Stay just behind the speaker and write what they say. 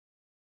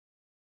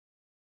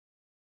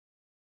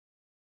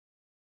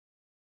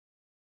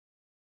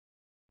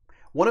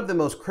One of the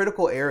most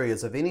critical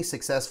areas of any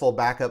successful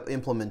backup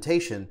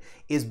implementation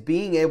is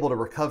being able to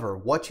recover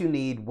what you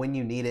need when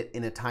you need it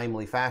in a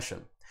timely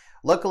fashion.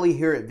 Luckily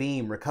here at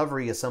Veeam,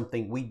 recovery is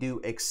something we do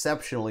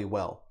exceptionally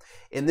well.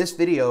 In this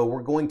video,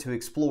 we're going to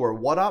explore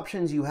what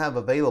options you have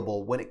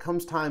available when it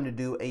comes time to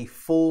do a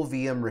full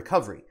VM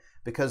recovery,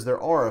 because there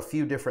are a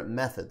few different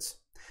methods.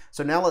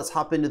 So now let's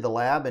hop into the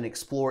lab and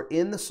explore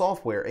in the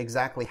software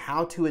exactly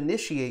how to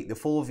initiate the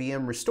full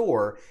VM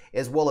restore,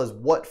 as well as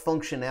what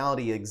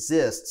functionality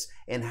exists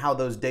and how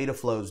those data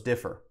flows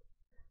differ.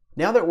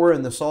 Now that we're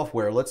in the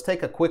software, let's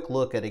take a quick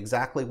look at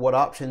exactly what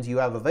options you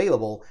have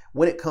available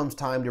when it comes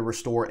time to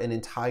restore an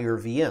entire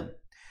VM.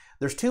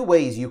 There's two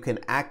ways you can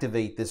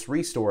activate this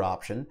restore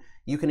option.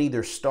 You can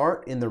either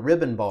start in the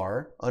ribbon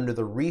bar under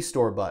the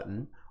restore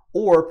button,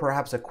 or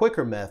perhaps a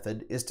quicker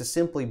method is to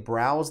simply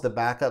browse the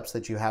backups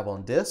that you have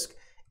on disk,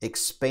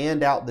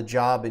 expand out the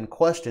job in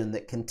question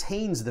that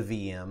contains the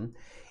VM,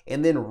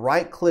 and then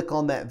right-click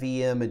on that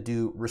VM and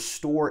do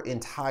Restore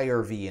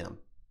Entire VM.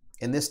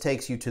 And this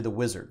takes you to the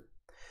wizard.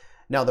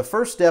 Now, the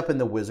first step in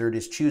the wizard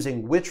is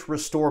choosing which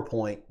restore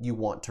point you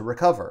want to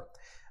recover.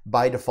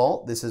 By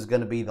default, this is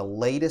going to be the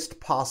latest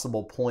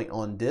possible point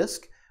on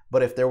disk,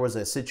 but if there was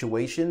a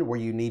situation where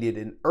you needed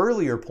an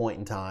earlier point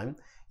in time,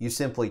 you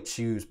simply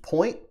choose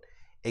Point,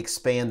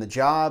 expand the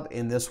job,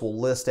 and this will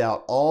list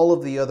out all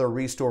of the other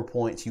restore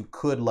points you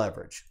could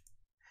leverage.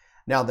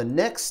 Now, the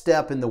next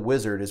step in the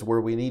wizard is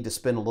where we need to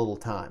spend a little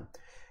time.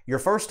 Your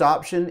first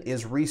option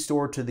is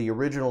restore to the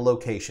original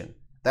location.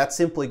 That's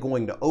simply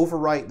going to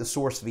overwrite the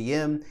source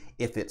VM.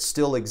 If it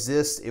still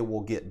exists, it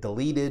will get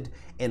deleted,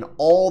 and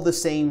all the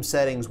same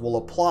settings will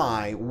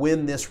apply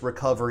when this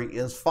recovery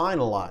is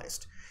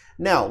finalized.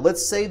 Now,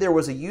 let's say there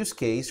was a use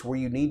case where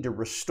you need to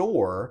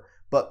restore,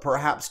 but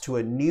perhaps to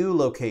a new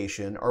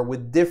location or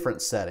with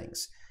different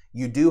settings.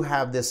 You do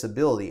have this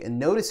ability, and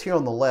notice here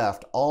on the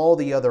left all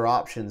the other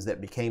options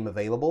that became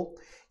available.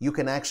 You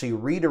can actually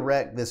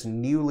redirect this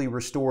newly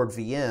restored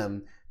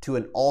VM to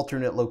an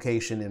alternate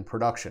location in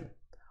production.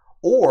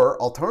 Or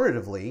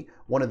alternatively,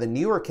 one of the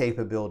newer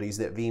capabilities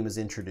that Veeam has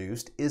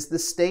introduced is the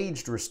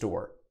staged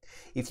restore.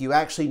 If you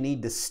actually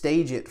need to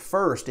stage it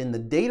first in the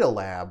data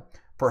lab,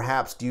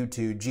 perhaps due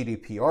to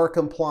GDPR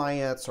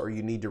compliance, or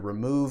you need to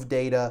remove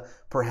data,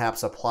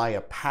 perhaps apply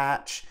a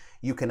patch,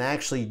 you can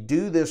actually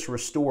do this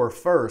restore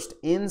first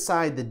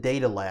inside the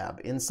data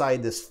lab,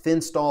 inside this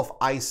fenced off,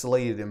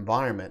 isolated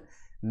environment,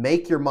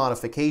 make your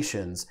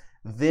modifications,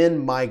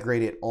 then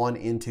migrate it on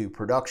into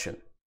production.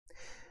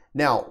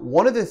 Now,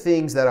 one of the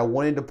things that I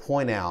wanted to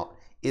point out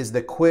is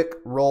the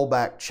quick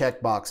rollback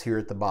checkbox here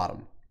at the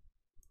bottom.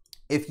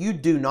 If you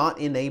do not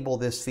enable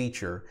this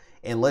feature,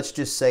 and let's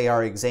just say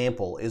our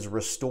example is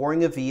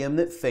restoring a VM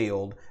that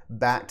failed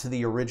back to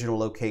the original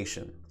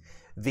location,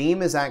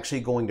 Veeam is actually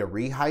going to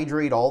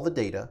rehydrate all the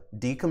data,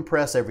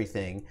 decompress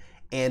everything,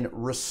 and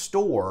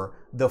restore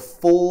the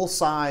full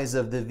size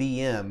of the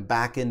VM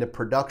back into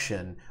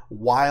production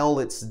while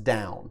it's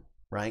down,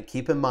 right?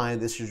 Keep in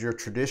mind, this is your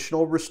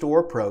traditional restore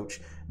approach.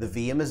 The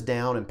VM is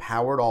down and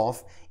powered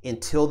off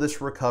until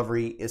this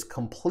recovery is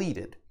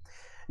completed.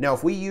 Now,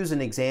 if we use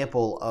an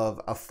example of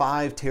a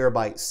 5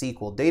 terabyte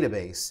SQL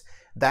database,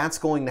 that's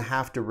going to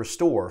have to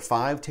restore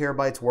 5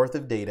 terabytes worth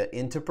of data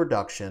into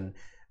production,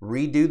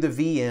 redo the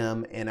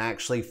VM, and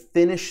actually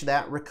finish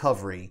that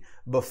recovery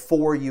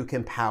before you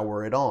can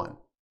power it on.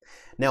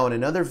 Now, in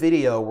another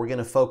video, we're going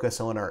to focus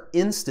on our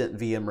instant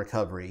VM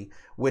recovery,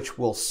 which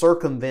will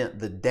circumvent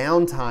the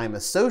downtime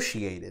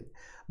associated.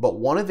 But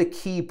one of the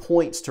key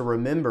points to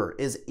remember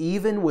is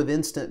even with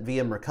instant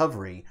VM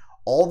recovery,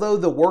 although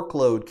the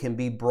workload can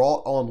be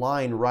brought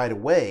online right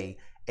away,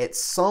 at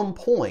some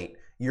point,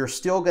 you're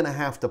still going to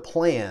have to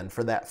plan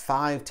for that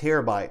 5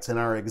 terabytes in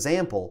our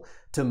example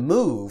to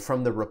move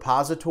from the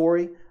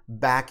repository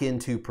back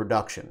into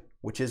production,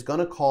 which is going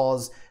to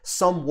cause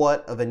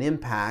somewhat of an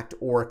impact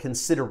or a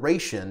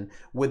consideration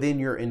within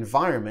your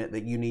environment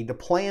that you need to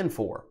plan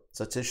for,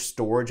 such as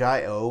storage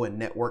I/O and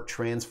network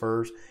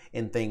transfers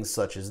and things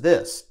such as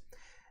this.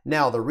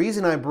 Now, the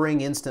reason I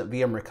bring instant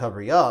VM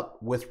recovery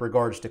up with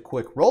regards to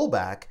quick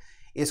rollback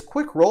is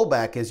quick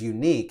rollback is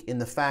unique in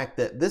the fact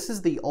that this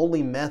is the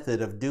only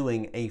method of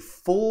doing a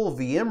full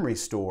VM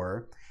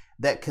restore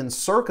that can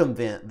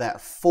circumvent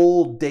that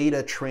full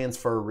data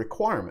transfer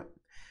requirement.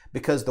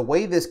 Because the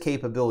way this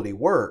capability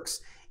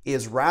works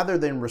is rather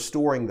than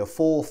restoring the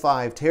full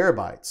 5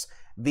 terabytes,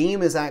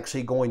 Veeam is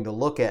actually going to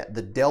look at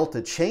the delta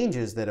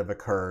changes that have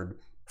occurred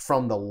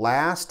from the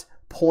last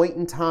point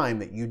in time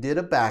that you did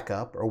a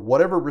backup or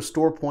whatever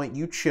restore point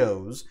you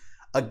chose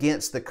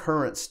against the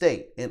current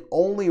state and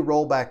only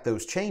roll back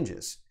those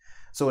changes.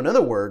 So in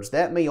other words,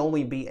 that may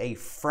only be a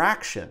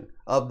fraction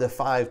of the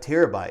 5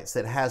 terabytes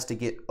that has to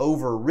get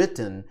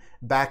overwritten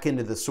back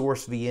into the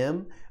source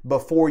VM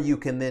before you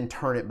can then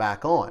turn it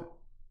back on.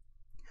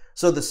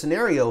 So the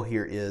scenario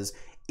here is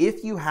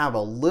if you have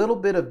a little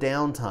bit of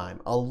downtime,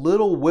 a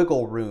little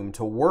wiggle room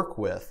to work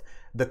with,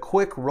 the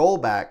quick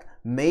rollback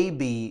may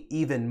be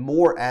even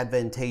more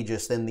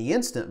advantageous than the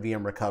instant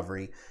VM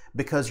recovery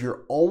because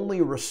you're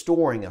only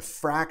restoring a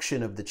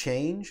fraction of the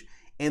change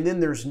and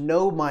then there's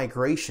no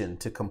migration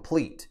to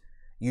complete.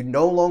 You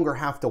no longer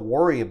have to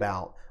worry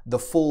about the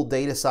full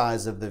data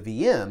size of the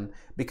VM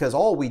because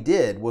all we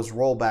did was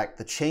roll back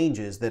the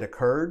changes that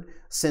occurred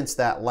since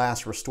that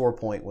last restore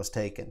point was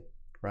taken,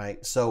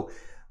 right? So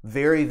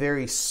very,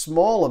 very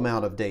small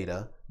amount of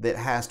data that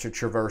has to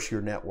traverse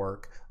your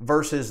network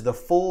versus the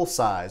full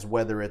size,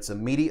 whether it's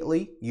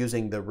immediately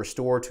using the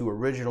restore to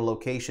original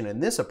location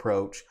in this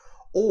approach,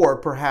 or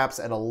perhaps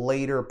at a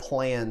later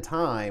planned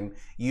time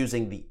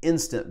using the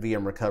instant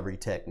VM recovery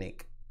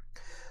technique.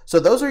 So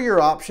those are your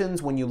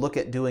options when you look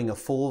at doing a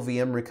full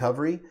VM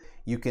recovery.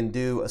 You can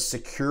do a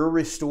secure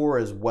restore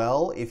as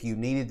well if you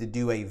needed to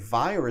do a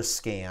virus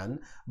scan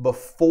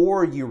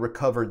before you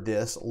recovered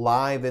this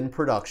live in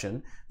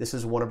production. This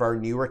is one of our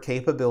newer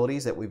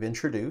capabilities that we've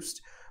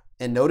introduced.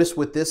 And notice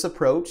with this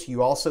approach,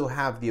 you also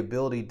have the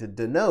ability to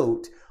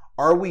denote,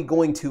 are we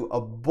going to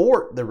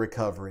abort the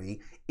recovery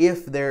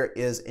if there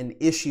is an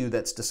issue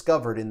that's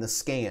discovered in the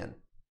scan?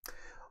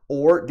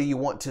 Or do you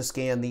want to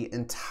scan the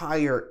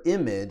entire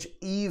image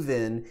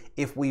even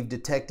if we've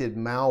detected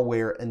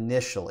malware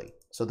initially?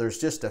 So there's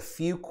just a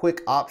few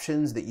quick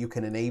options that you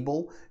can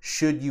enable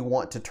should you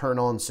want to turn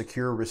on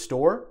secure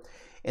restore.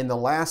 And the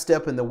last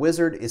step in the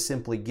wizard is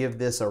simply give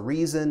this a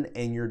reason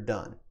and you're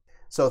done.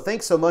 So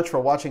thanks so much for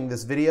watching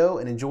this video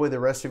and enjoy the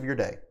rest of your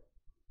day.